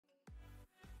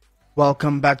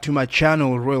Welcome back to my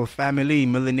channel, Royal Family,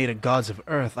 Melanated Gods of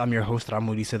Earth. I'm your host,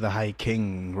 MODISE The High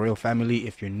King. Royal Family,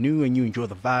 if you're new and you enjoy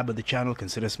the vibe of the channel,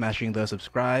 consider smashing the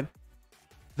subscribe,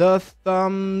 the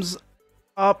thumbs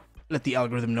up. Let the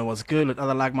algorithm know what's good. Let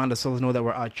other like-minded souls know that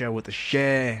we're out here with a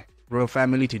share. Royal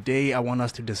Family, today I want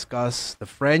us to discuss the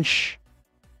French,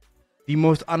 the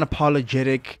most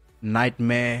unapologetic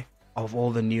nightmare of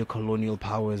all the neo-colonial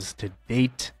powers to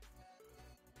date.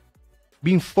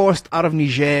 Being forced out of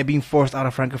Niger, being forced out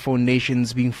of Francophone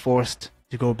nations, being forced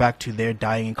to go back to their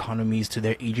dying economies, to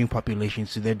their aging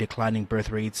populations, to their declining birth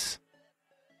rates.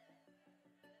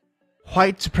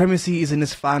 White supremacy is in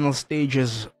its final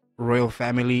stages, Royal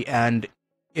Family, and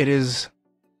it is,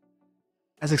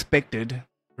 as expected,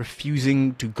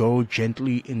 refusing to go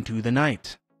gently into the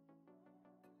night.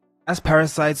 As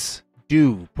parasites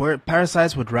do.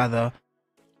 Parasites would rather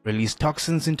release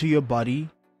toxins into your body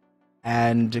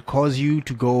and cause you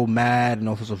to go mad and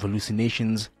all sorts of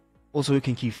hallucinations. Also, it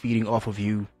can keep feeding off of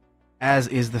you, as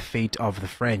is the fate of the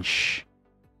French.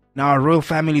 Now, our Royal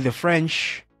Family, the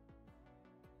French,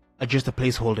 are just a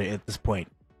placeholder at this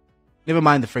point. Never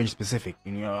mind the French specific.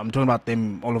 I'm talking about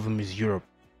them, all of them is Europe.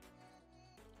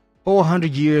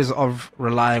 400 years of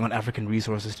relying on African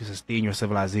resources to sustain your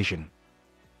civilization.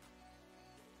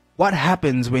 What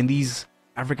happens when these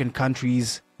African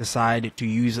countries decide to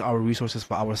use our resources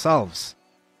for ourselves?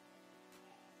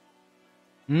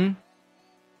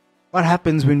 What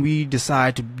happens when we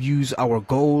decide to use our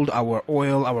gold, our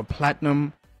oil, our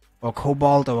platinum, our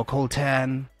cobalt, our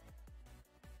coltan?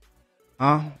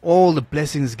 All the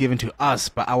blessings given to us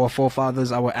by our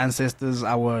forefathers, our ancestors,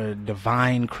 our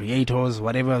divine creators,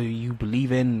 whatever you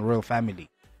believe in, Royal Family.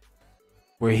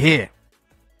 We're here.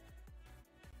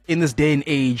 In this day and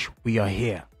age, we are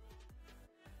here.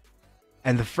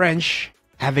 And the French,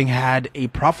 having had a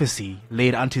prophecy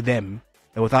laid unto them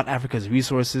that without Africa's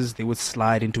resources, they would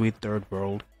slide into a third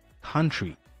world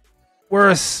country.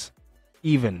 Worse,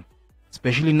 even,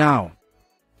 especially now,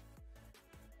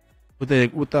 with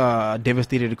a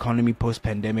devastated economy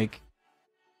post-pandemic,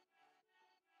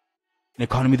 an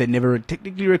economy that never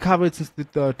technically recovered since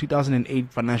the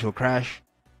 2008 financial crash.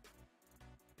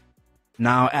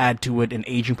 Now add to it an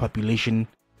aging population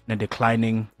and a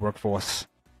declining workforce.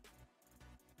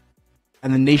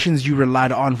 And the nations you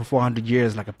relied on for 400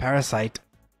 years like a parasite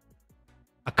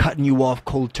are cutting you off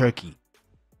cold turkey.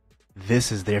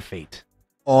 This is their fate.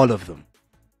 All of them.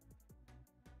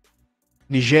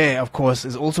 Niger, of course,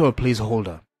 is also a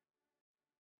placeholder.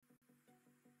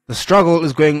 The struggle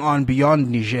is going on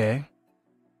beyond Niger.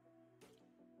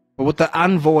 But with the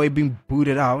envoy being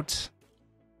booted out,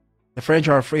 the French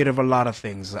are afraid of a lot of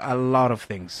things. A lot of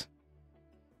things.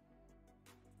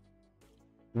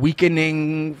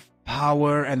 Weakening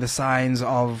power and the signs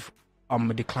of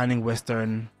a declining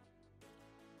Western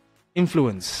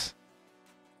influence.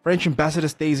 French ambassador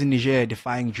stays in Niger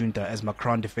defying junta as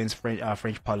Macron defends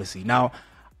French policy. Now,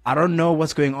 I don't know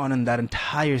what's going on in that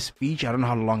entire speech. I don't know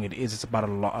how long it is. It's about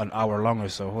an hour long or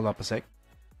so. Hold up a sec.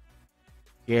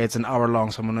 Yeah, it's an hour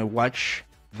long, so I'm going to watch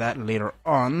that later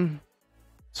on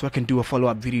so I can do a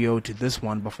follow-up video to this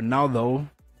one. But for now, though,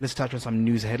 let's touch on some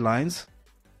news headlines.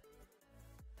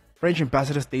 French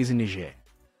ambassador stays in Niger.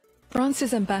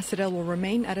 France's ambassador will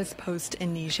remain at his post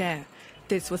in Niger.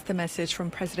 This was the message from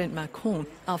President Macron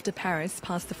after Paris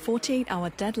passed the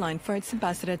 48-hour deadline for its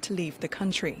ambassador to leave the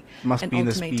country. Must be in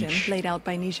the ultimatum speech. laid out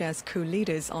by Niger's coup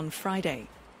leaders on Friday.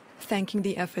 Thanking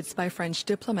the efforts by French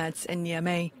diplomats in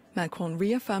Niamey, Macron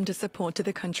reaffirmed his support to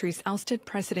the country's ousted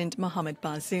president Mohamed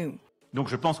Bazoum.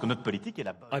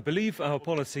 I believe our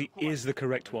policy is the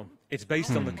correct one. It's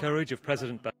based on the courage of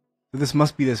President This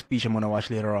must be the speech I'm going to watch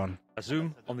later on.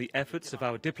 Bazoum, on the efforts of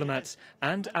our diplomats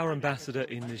and our ambassador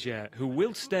in Niger, who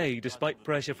will stay despite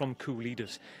pressure from coup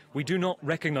leaders. We do not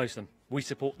recognize them. We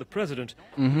support the president,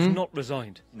 who's not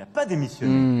resigned.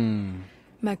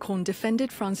 Macron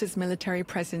defended France's military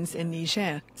presence in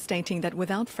Niger, stating that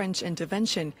without French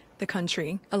intervention, the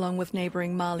country, along with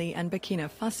neighboring Mali and Burkina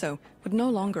Faso, would no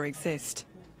longer exist.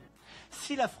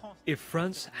 If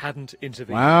France hadn't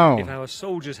intervened, if our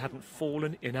soldiers hadn't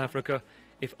fallen in Africa,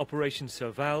 if Operation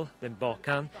Serval, then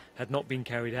Barkhane, had not been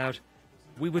carried out,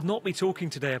 we would not be talking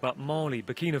today about Mali,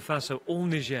 Burkina Faso or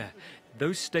Niger.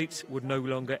 Those states would no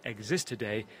longer exist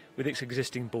today with its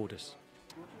existing borders.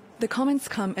 The comments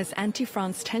come as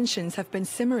anti-France tensions have been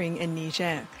simmering in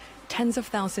Niger. Tens of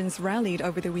thousands rallied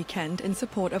over the weekend in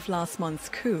support of last month's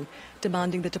coup,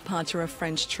 demanding the departure of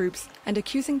French troops and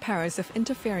accusing Paris of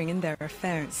interfering in their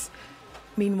affairs.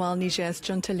 Meanwhile, Niger's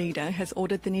junta leader has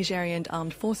ordered the Nigerian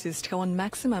armed forces to go on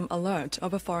maximum alert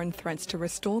over foreign threats to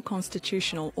restore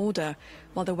constitutional order,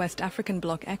 while the West African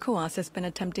bloc ECOWAS has been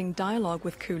attempting dialogue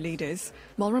with coup leaders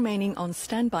while remaining on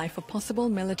standby for possible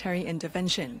military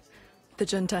intervention. The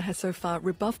junta has so far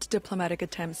rebuffed diplomatic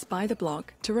attempts by the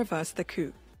bloc to reverse the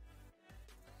coup.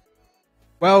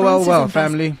 Well,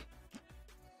 family.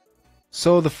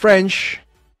 So the French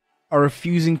are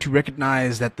refusing to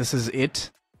recognize that this is it.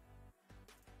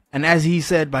 And as he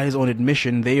said by his own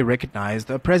admission, they recognize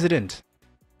the president.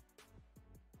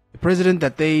 The president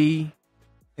that they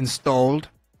installed,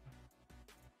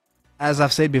 as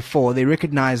I've said before, they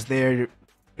recognize their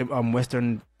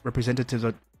Western representatives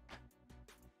of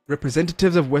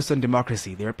Western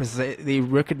democracy. They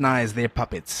recognize their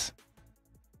puppets.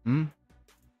 And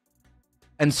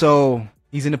so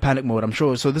he's in a panic mode, I'm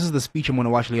sure. So this is the speech I'm going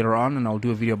to watch later on, and I'll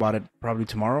do a video about it probably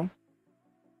tomorrow.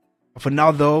 For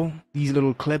now, though, these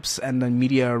little clips and the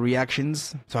media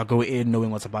reactions, so I'll go in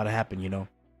knowing what's about to happen, you know.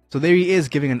 So there he is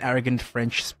giving an arrogant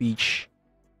French speech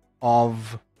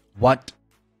of what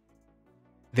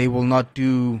they will not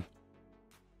do.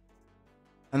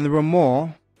 And there were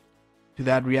more to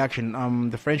that reaction.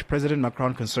 The French President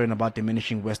Macron concerned about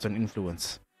diminishing Western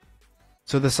influence.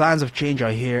 So the signs of change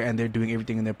are here, and they're doing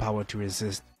everything in their power to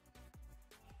resist.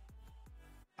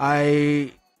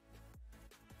 I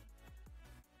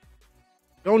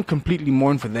don't completely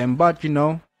mourn for them, but, you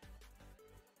know,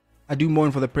 I do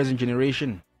mourn for the present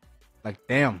generation. Like,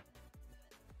 damn.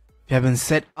 You have been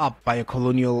set up by a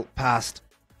colonial past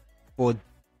for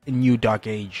a new dark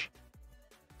age.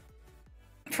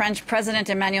 French President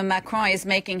Emmanuel Macron is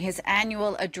making his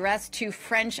annual address to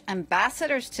French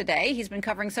ambassadors today. He's been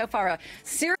covering so far a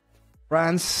series.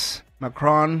 France,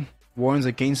 Macron warns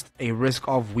against a risk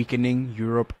of weakening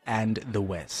Europe and the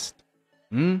West.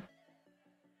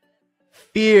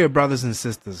 Fear, brothers and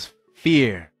sisters,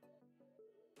 fear.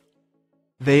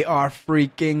 They are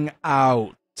freaking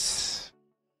out.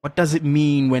 What does it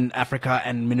mean when Africa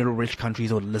and mineral-rich countries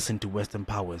don't listen to Western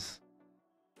powers?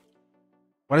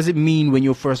 What does it mean when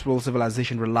your first world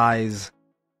civilization relies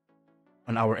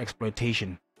on our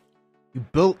exploitation? You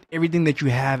built everything that you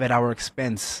have at our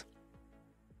expense.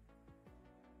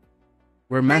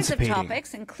 We're emancipating.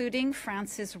 Topics, including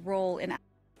France's role in.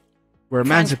 We're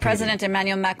emancipating. French President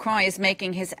Emmanuel Macron is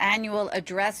making his annual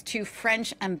address to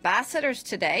French ambassadors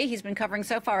today. He's been covering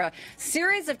so far a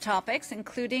series of topics,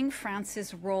 including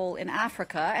France's role in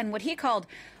Africa and what he called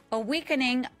a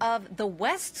weakening of the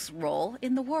West's role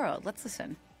in the world. Let's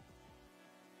listen.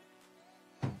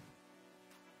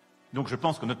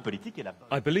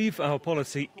 I believe our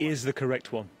policy is the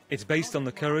correct one. It's based on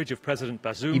the courage of President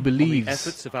Bazoum, on the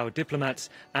efforts of our diplomats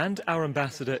and our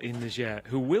ambassador in Niger,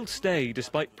 who will stay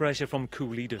despite pressure from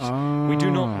coup leaders. We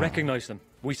do not recognize them.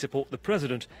 We support the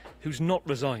president, who's not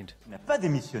resigned.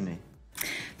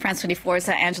 France 24's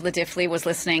Angela Diffley was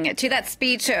listening to that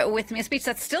speech with me, a speech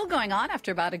that's still going on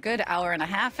after about a good hour and a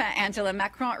half. Angela,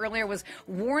 Macron earlier was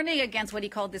warning against what he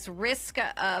called this risk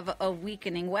of a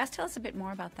weakening West. Tell us a bit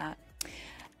more about that.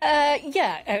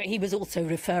 He was also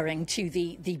referring to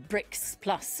the BRICS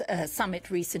Plus summit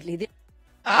recently.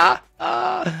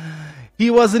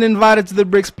 He wasn't invited to the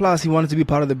BRICS Plus. He wanted to be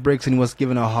part of the BRICS, and he was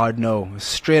given a hard no.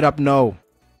 Straight up no.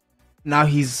 Now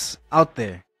he's out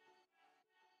there.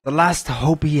 The last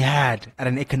hope he had at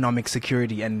an economic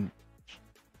security, and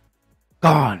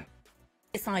gone.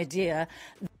 This idea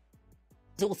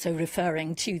is also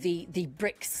referring to the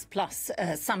BRICS Plus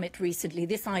summit recently.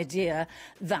 This idea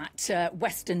that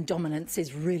Western dominance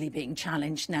is really being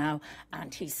challenged now.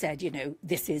 And he said, you know,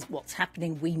 this is what's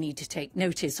happening. We need to take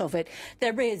notice of it.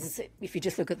 There is, if you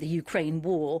just look at the Ukraine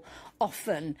war,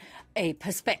 often a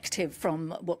perspective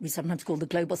from what we sometimes call the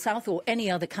global south or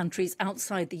any other countries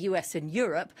outside the US and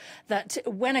Europe, that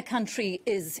when a country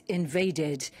is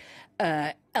invaded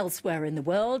elsewhere in the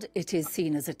world, it is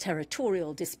seen as a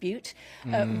territorial dispute.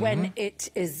 When it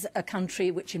is a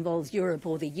country which involves Europe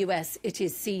or the US, it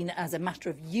is seen as a matter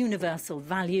of universal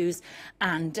values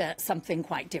and something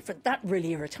quite different. That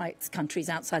really irritates countries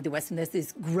outside the West, and there's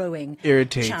this growing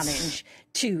challenge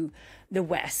to the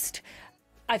West.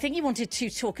 I think he wanted to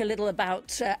talk a little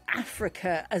about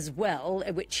Africa as well,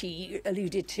 which he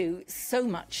alluded to so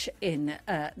much in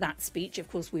that speech. Of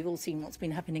course, we've all seen what's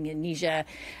been happening in Niger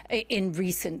in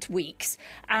recent weeks.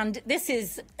 And this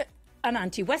is an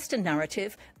anti-Western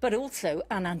narrative, but also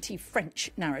an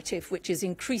anti-French narrative, which is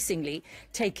increasingly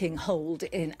taking hold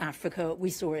in Africa. We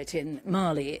saw it in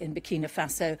Mali, in Burkina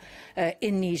Faso,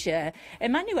 in Niger.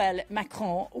 Emmanuel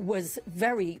Macron was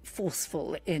very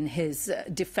forceful in his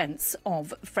defence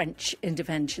of French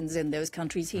interventions in those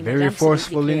countries. He very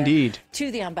forceful indeed.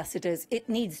 To the ambassadors, it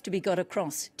needs to be got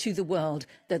across to the world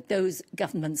that those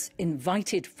governments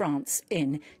invited France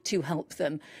in to help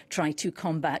them try to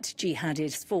combat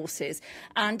jihadist forces.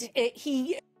 And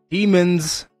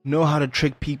demons know how to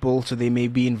trick people so they may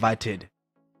be invited.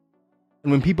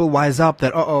 And when people wise up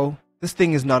that, this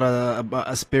thing is not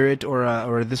a spirit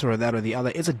or this or that or the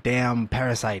other, it's a damn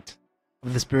parasite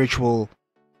of the spiritual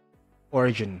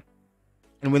origin.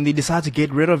 And when they decide to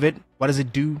get rid of it, what does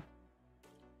it do?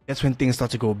 That's when things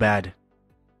start to go bad.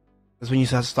 That's when you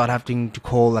start having to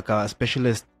call like a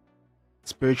specialist,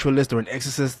 spiritualist or an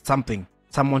exorcist,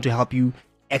 someone to help you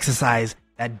exorcise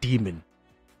that demon.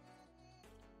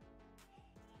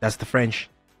 That's the French.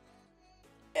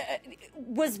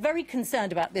 Was very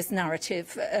concerned about this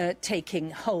narrative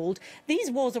taking hold.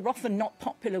 These wars are often not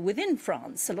popular within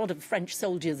France. A lot of French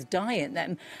soldiers die in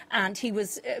them, and he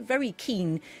was very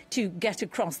keen to get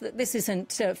across that this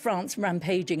isn't France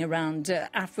rampaging around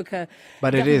Africa.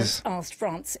 But it is. Asked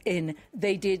France in.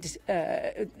 They did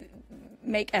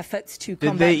make efforts to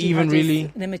combat. Did they even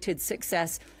really? Limited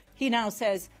success. He now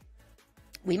says,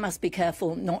 we must be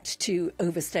careful not to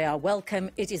overstay our welcome.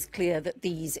 It is clear that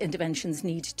these interventions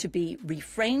need to be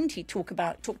reframed. He talked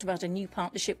about a new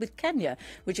partnership with Kenya,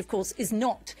 which, of course, is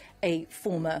not a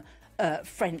former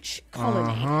French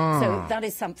colony. So that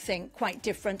is something quite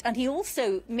different. And he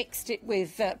also mixed it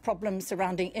with problems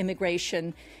surrounding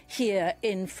immigration here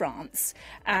in France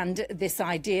and this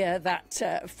idea that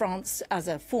France, as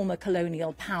a former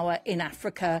colonial power in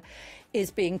Africa, is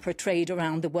being portrayed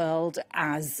around the world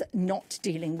as not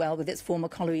dealing well with its former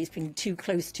colonies, being too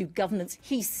close to governments.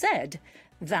 He said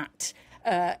that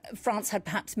France had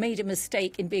perhaps made a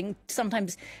mistake in being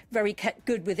sometimes very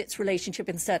good with its relationship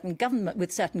with certain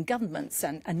governments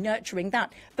and nurturing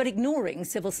that, but ignoring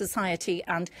civil society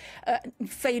and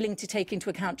failing to take into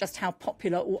account just how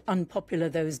popular or unpopular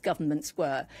those governments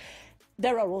were.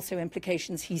 There are also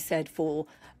implications, he said, for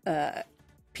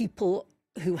people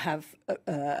who have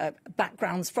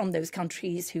backgrounds from those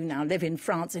countries who now live in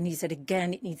France. And he said,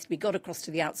 again, it needs to be got across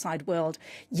to the outside world.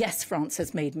 Yes, France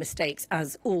has made mistakes,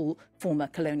 as all former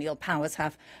colonial powers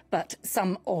have, but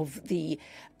some of the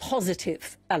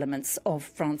positive elements of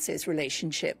France's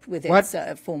relationship with its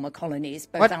former colonies,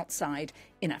 both outside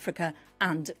in Africa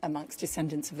and amongst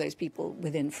descendants of those people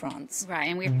within France.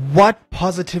 Right. And what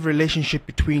positive relationship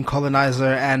between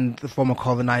colonizer and the former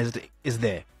colonized is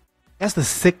there? That's the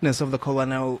sickness of the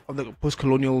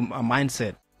post-colonial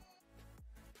mindset.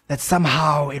 That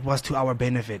somehow it was to our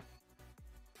benefit.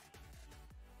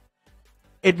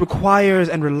 It requires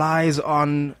and relies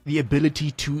on the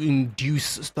ability to induce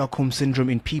Stockholm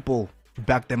syndrome in people to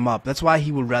back them up. That's why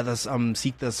he would rather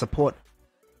seek the support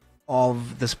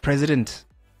of this president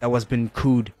that was been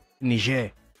couped in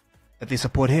Niger. That they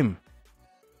support him.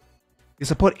 They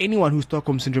support anyone who's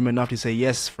Stockholm syndrome enough to say,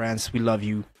 yes, France, we love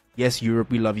you. Yes, Europe,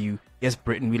 we love you. Yes,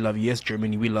 Britain, we love you. Yes,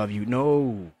 Germany, we love you.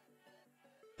 No.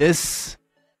 This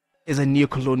is a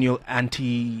neocolonial,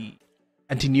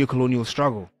 anti-neocolonial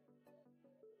struggle.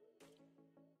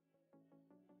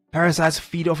 Parasites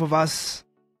feed off of us,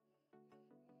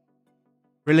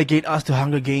 relegate us to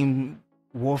Hunger Game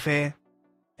warfare,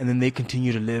 and then they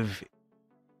continue to live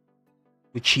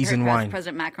with cheese and wine.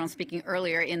 President Macron speaking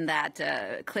earlier in that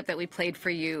clip that we played for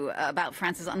you about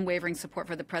France's unwavering support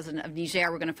for the president of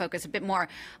Niger. We're going to focus a bit more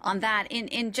on that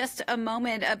in just a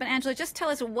moment. But Angela, just tell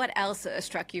us what else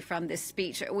struck you from this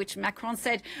speech, which Macron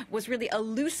said was really a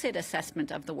lucid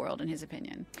assessment of the world, in his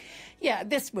opinion. Yeah,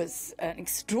 this was an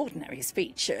extraordinary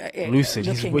speech. Lucid.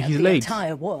 Looking he's at late. The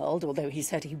entire world, although he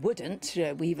said he wouldn't.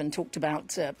 We even talked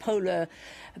about polar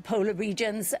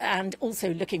regions and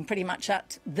also looking pretty much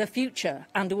at the future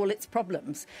and all its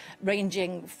problems,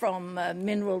 ranging from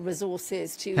mineral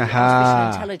resources to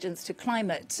artificial intelligence to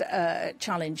climate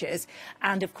challenges,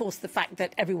 and of course the fact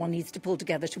that everyone needs to pull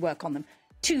together to work on them.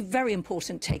 Two very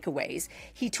important takeaways.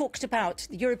 He talked about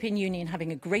the European Union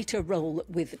having a greater role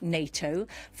with NATO.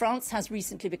 France has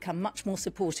recently become much more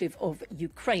supportive of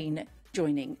Ukraine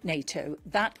joining NATO.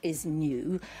 That is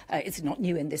new. It's not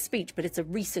new in this speech, but it's a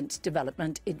recent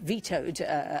development. It vetoed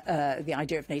the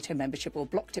idea of NATO membership or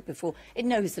blocked it before. It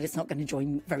knows that it's not going to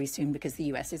join very soon because the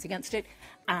US is against it.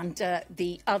 And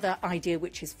the other idea,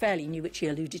 which is fairly new, which he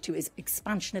alluded to, is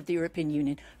expansion of the European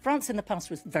Union. France in the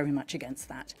past was very much against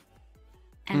that.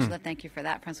 Angela, thank you for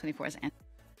that. France 24's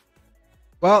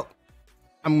Well,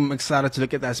 I'm excited to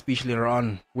look at that speech later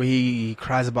on, where he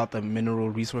cries about the mineral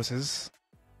resources,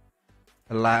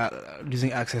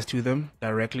 losing access to them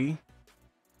directly.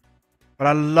 But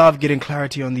I love getting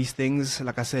clarity on these things,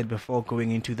 like I said before,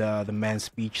 going into the man's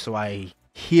speech, so I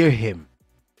hear him.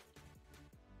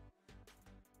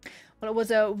 Well, it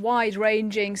was a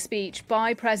wide-ranging speech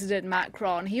by President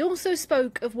Macron. He also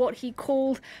spoke of what he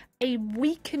called a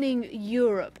weakening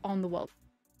Europe on the world.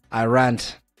 I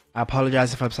rant. I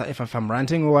apologize if I'm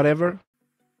ranting or whatever.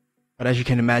 But as you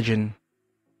can imagine,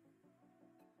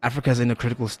 Africa's in a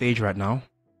critical stage right now.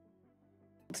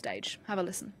 Stage. Have a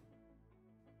listen.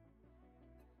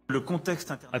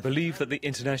 I believe that the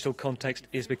international context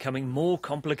is becoming more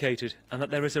complicated and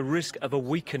that there is a risk of a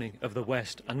weakening of the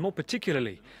West, and more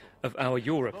particularly of our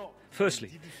Europe.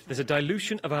 Firstly, there's a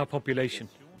dilution of our population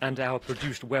and our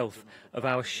produced wealth, of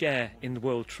our share in the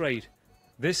world trade.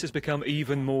 This has become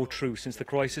even more true since the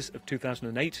crisis of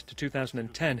 2008 to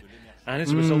 2010 and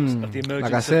as a result of the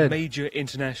emergence of major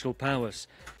international powers.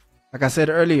 Like I said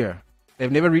earlier,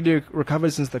 they've never really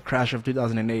recovered since the crash of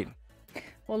 2008.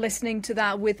 Well, listening to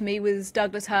that with me was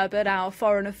Douglas Herbert, our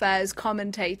foreign affairs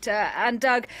commentator. And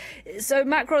Doug, so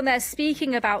Macron there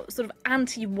speaking about sort of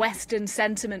anti-Western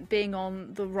sentiment being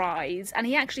on the rise, and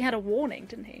he actually had a warning,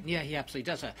 didn't he? Yeah, he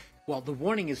absolutely does. Well, the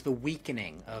warning is the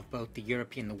weakening of both the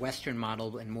European, the Western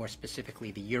model, and more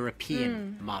specifically the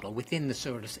European model within the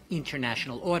sort of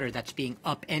international order that's being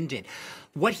upended.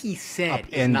 What he said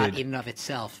is not in and of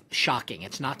itself shocking.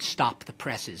 It's not stop the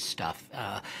presses stuff.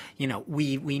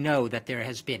 We know that there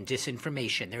has been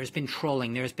disinformation, there has been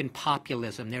trolling, there has been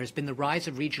populism, there has been the rise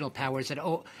of regional powers that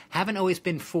haven't always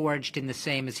been forged in the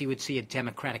same, as you would see, a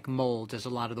democratic mold as a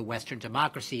lot of the Western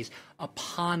democracies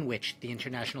upon which the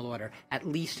international order, at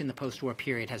least in the post-war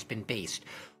period, has been based.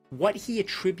 What he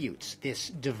attributes this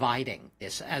dividing,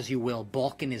 this, as you will,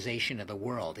 balkanization of the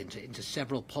world into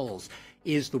several poles,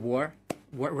 is the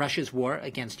Russia's war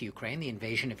against Ukraine, the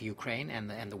invasion of Ukraine, and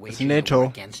the waging of war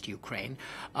against Ukraine,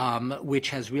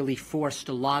 which has really forced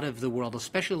a lot of the world,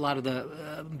 especially a lot of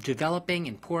the developing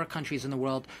and poorer countries in the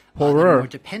world, that are more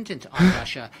dependent on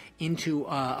Russia, into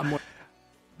a more...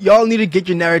 Y'all need to get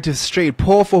your narrative straight.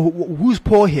 Poor for who's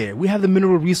poor here? We have the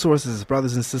mineral resources,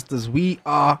 brothers and sisters. We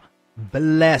are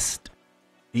blessed.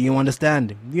 Do you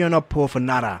understand? We are not poor for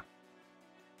nada.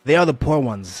 They are the poor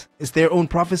ones. It's their own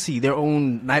prophecy, their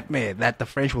own nightmare that the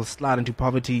French will slide into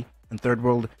poverty and third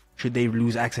world should they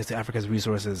lose access to Africa's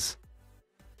resources.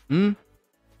 This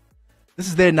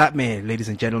is their nightmare, ladies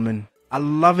and gentlemen. I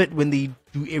love it when they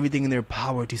do everything in their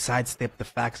power to sidestep the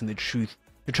facts and the truth,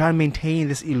 to try and maintain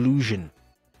this illusion.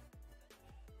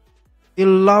 They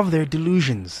love their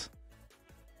delusions.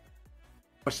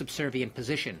 More subservient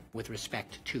position with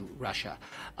respect to Russia.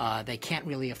 They can't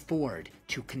really afford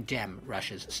to condemn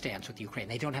Russia's stance with Ukraine.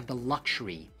 They don't have the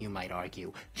luxury, you might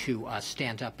argue, to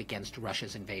stand up against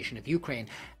Russia's invasion of Ukraine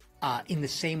in the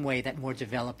same way that more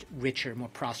developed, richer, more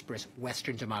prosperous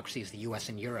Western democracies, the US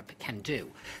and Europe, can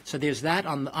do. So there's that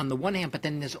on the one hand, but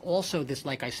then there's also this,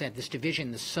 like I said, this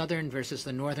division, the southern versus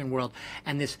the northern world,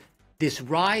 and this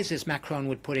rise, as Macron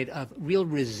would put it, of real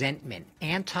resentment,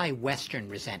 anti-Western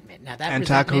resentment. Now, that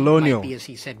resentment might be, as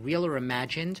he said, real or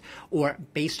imagined, or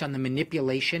based on the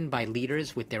manipulation by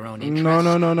leaders with their own interests. No.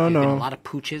 There's been a lot of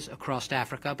putches across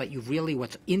Africa, but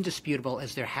what's indisputable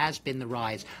is there has been the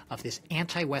rise of this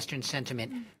anti-Western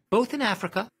sentiment, both in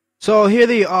Africa. So here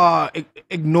they are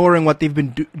ignoring what they've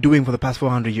been doing for the past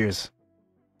 400 years.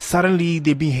 Suddenly,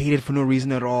 they're being hated for no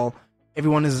reason at all.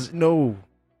 Everyone is, no.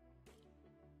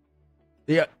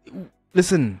 Yeah,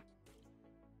 listen,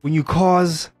 when you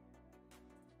cause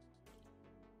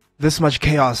this much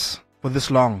chaos for this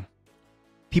long,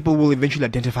 people will eventually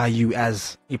identify you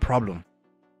as a problem.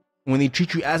 When they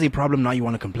treat you as a problem, now you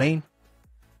want to complain.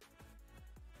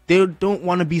 They don't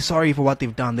want to be sorry for what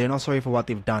they've done. They're not sorry for what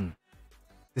they've done.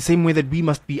 The same way that we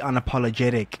must be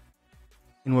unapologetic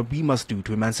in what we must do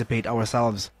to emancipate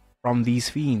ourselves from these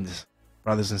fiends,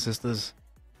 brothers and sisters.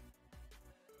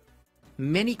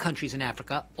 Many countries in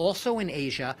Africa, also in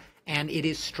Asia, and it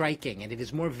is striking, and it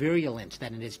is more virulent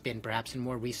than it has been perhaps in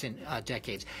more recent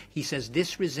decades. He says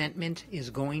this resentment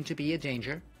is going to be a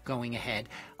danger going ahead,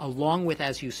 along with,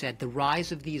 as you said, the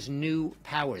rise of these new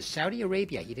powers. Saudi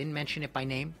Arabia, you didn't mention it by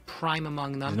name, prime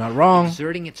among them. He's not wrong.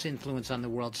 Exerting its influence on the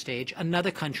world stage. Another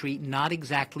country not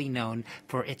exactly known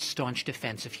for its staunch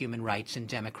defense of human rights and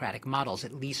democratic models,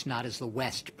 at least not as the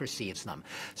West perceives them.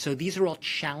 So these are all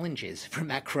challenges for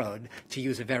Macron, to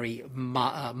use a very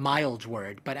mild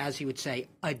word, but as you would say,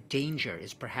 a danger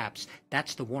is perhaps,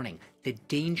 that's the warning, the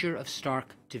danger of stark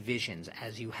divisions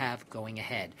as you have going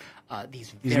ahead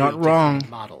these very different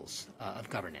models of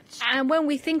governance. And when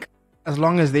we think as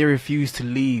long as they refuse to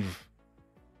leave,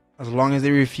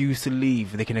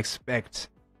 they can expect.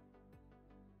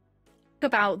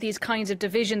 About these kinds of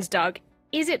divisions, Doug,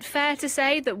 is it fair to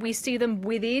say that we see them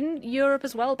within Europe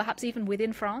as well, perhaps even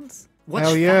within France?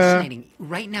 What's fascinating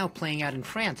right now playing out in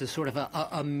France is sort of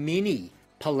a mini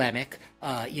polemic,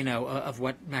 of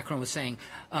what Macron was saying.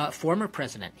 Former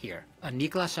president here,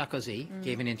 Nicolas Sarkozy,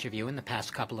 gave an interview in the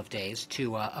past couple of days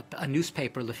to a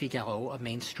newspaper, Le Figaro, a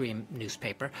mainstream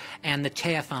newspaper, and the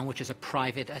TF1, which is a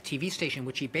private TV station,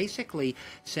 which he basically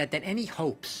said that any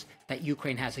hopes that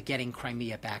Ukraine has of getting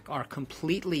Crimea back are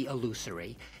completely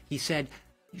illusory. He said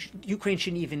Ukraine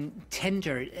shouldn't even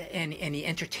tender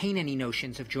entertain any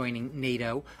notions of joining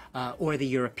NATO or the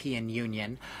European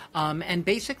Union, and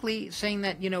basically saying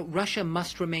that Russia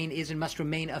must remain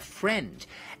a friend.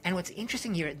 And what's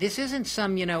interesting here, this isn't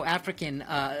some African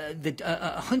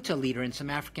a junta leader in some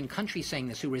African country saying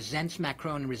this, who resents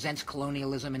Macron and resents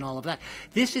colonialism and all of that.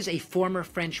 This is a former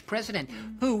French president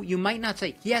who, you might not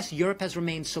say, yes, Europe has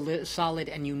remained solid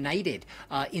and united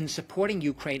in supporting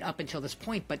Ukraine up until this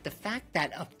point, but the fact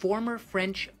that a former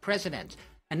French president,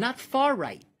 and not far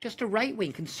right, just a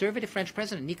right-wing conservative French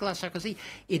president, Nicolas Sarkozy,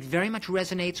 it very much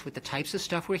resonates with the types of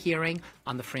stuff we're hearing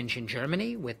on the fringe in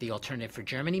Germany with the Alternative for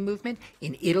Germany movement,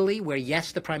 in Italy, where,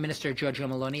 yes, the Prime Minister Giorgio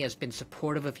Meloni has been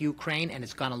supportive of Ukraine and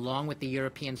has gone along with the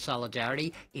European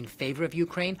solidarity in favor of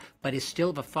Ukraine, but is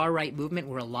still of a far-right movement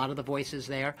where a lot of the voices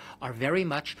there are very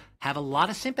much, have a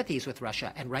lot of sympathies with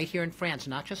Russia. And right here in France,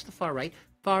 not just the far right,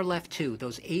 far left too,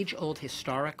 those age-old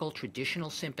historical traditional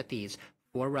sympathies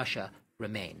for Russia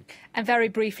remain. And very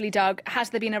briefly, Doug, has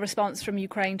there been a response from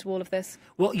Ukraine to all of this?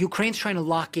 Well, Ukraine's trying to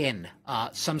lock in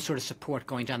some sort of support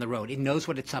going down the road. It knows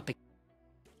what it's up against.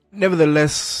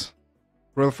 Nevertheless,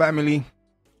 royal family,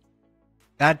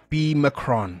 that be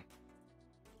Macron.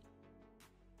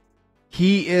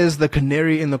 He is the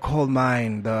canary in the coal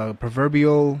mine, the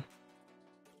proverbial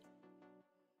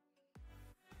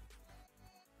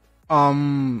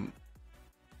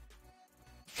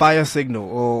fire signal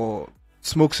or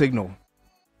smoke signal,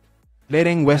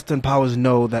 letting Western powers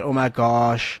know that, oh my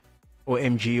gosh,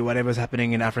 OMG, whatever's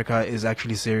happening in Africa is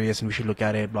actually serious and we should look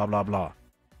at it, blah, blah, blah.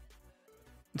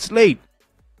 It's late.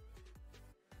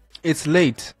 It's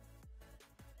late.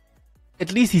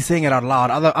 At least he's saying it out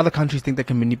loud. Other countries think they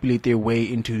can manipulate their way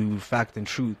into fact and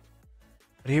truth.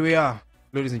 But here we are,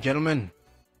 ladies and gentlemen.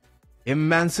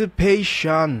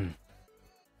 Emancipation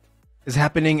is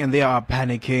happening and they are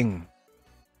panicking.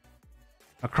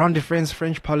 Macron defends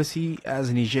French policy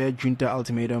as Niger junta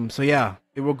ultimatum. So yeah,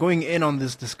 they were going in on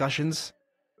these discussions,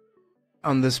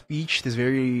 on the speech, this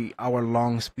very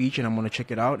hour-long speech, and I'm going to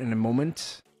check it out in a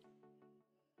moment.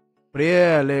 But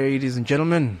yeah, ladies and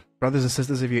gentlemen, brothers and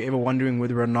sisters, if you're ever wondering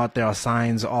whether or not there are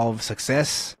signs of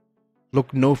success,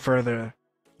 look no further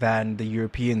than the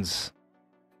Europeans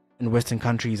and Western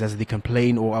countries as they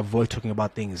complain or avoid talking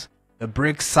about things. The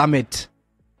BRICS summit.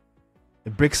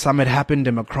 The BRICS summit happened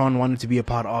and Macron wanted to be a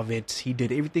part of it. He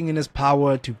did everything in his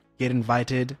power to get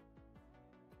invited.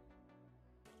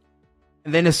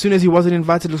 And then as soon as he wasn't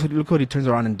invited, look what he turns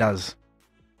around and does.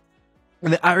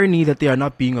 And the irony that they are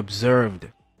not being observed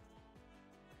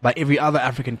by every other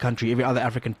African country, every other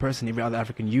African person, every other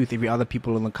African youth, every other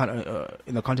people in the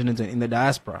continent and in the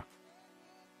diaspora.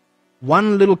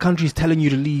 One little country is telling you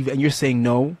to leave and you're saying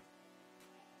no.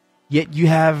 Yet you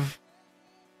have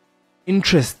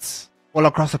interests all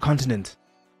across the continent.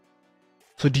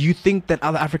 So do you think that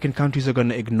other African countries are going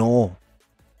to ignore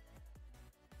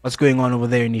what's going on over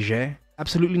there in Niger?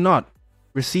 Absolutely not.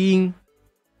 We're seeing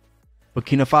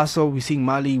Burkina Faso, we're seeing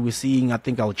Mali, we're seeing, I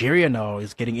think, Algeria now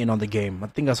is getting in on the game. I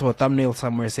think I saw a thumbnail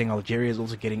somewhere saying Algeria is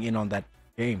also getting in on that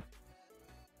game.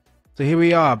 So here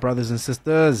we are, brothers and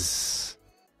sisters.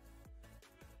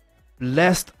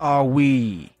 Blessed are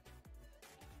we.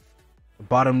 The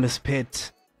bottomless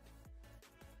pit.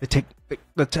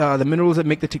 The minerals that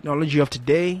make the technology of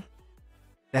today,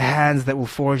 the hands that will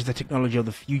forge the technology of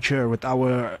the future, with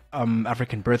our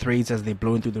African birth rates as they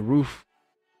blow through the roof,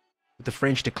 with the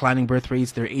French declining birth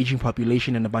rates, their aging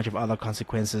population, and a bunch of other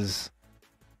consequences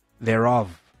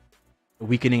thereof, a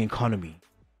weakening economy.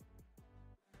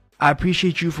 I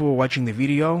appreciate you for watching the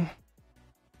video.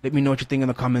 Let me know what you think in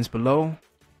the comments below.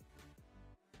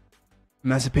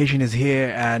 Emancipation is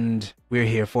here and we're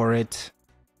here for it.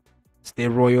 Stay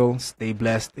royal, stay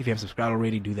blessed. If you haven't subscribed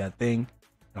already, do that thing.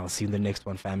 And I'll see you in the next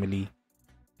one, family.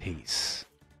 Peace.